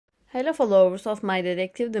Hello followers of my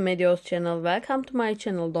Detective Demet Özdemir channel, welcome to my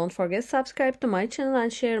channel. Don't forget subscribe to my channel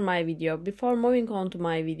and share my video. Before moving on to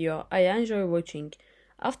my video, I enjoy watching.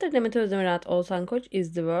 After Demet Özdemir and Oğuzhan Koç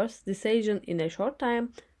is divorced decision in a short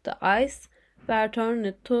time, the eyes were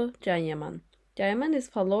turned to Can Yaman. Can Yaman is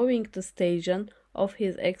following the station of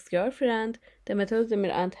his ex-girlfriend Demet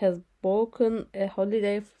Özdemir and has booked a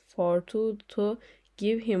holiday for two to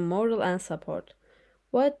give him moral and support.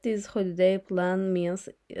 What this holiday plan means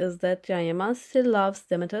is that Can Yaman still loves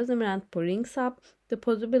Demet Özdemir and brings up the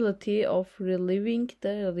possibility of reliving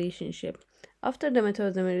the relationship. After Demet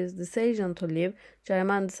Özdemir's decision to leave, Can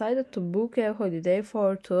Yaman decided to book a holiday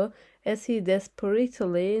for two as he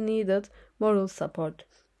desperately needed moral support.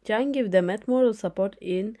 Can gave Demet moral support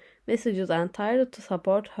in messages and tried to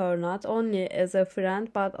support her not only as a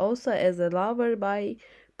friend but also as a lover by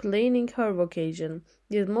planning her vacation.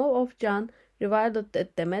 This move of Can revealed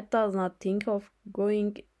that Demet does not think of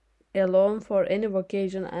going alone for any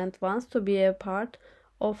vacation and wants to be a part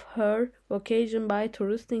of her vacation by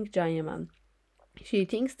trusting Can Yaman. She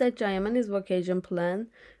thinks that Can Yaman's vacation plan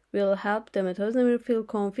will help Demet Özdemir feel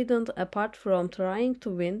confident apart from trying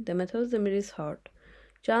to win Demet Özdemir's heart.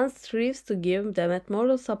 Can strives to give Demet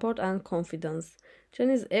moral support and confidence.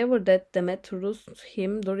 Can is aware that Demet trusts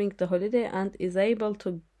him during the holiday and is able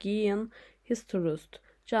to gain his trust.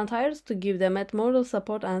 Can tries to give Demet moral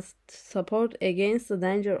support and support against the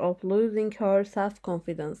danger of losing her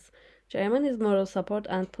self-confidence. Can Yaman is moral support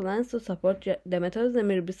and plans to support Demet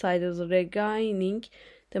Özdemir besides regaining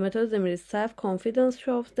Demet Özdemir's self-confidence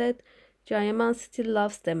shows that Can Yaman still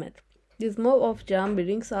loves Demet. This move of Can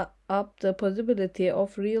brings up the possibility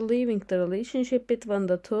of reliving the relationship between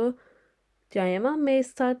the two. Can Yaman may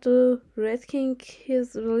start to rethink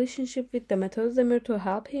his relationship with Demet Özdemir to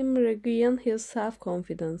help him regain his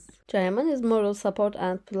self-confidence. Can Yaman's moral support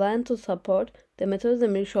and plan to support Demet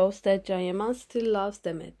Özdemir shows that Can Yaman still loves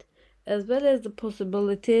Demet, as well as the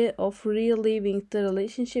possibility of reliving the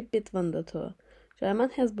relationship between the two. Can Yaman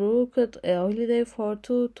has booked a holiday for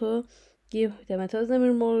two to give Demet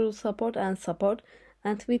Özdemir moral support,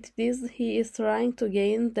 and with this he is trying to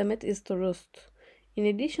gain Demet's trust. In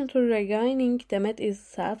addition to regaining Demet's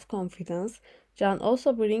self-confidence, Can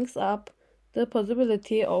also brings up the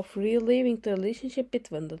possibility of reliving the relationship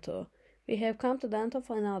between the two. We have come to the end of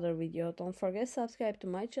another video. Don't forget to subscribe to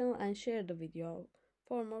my channel and share the video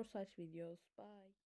for more such videos. Bye.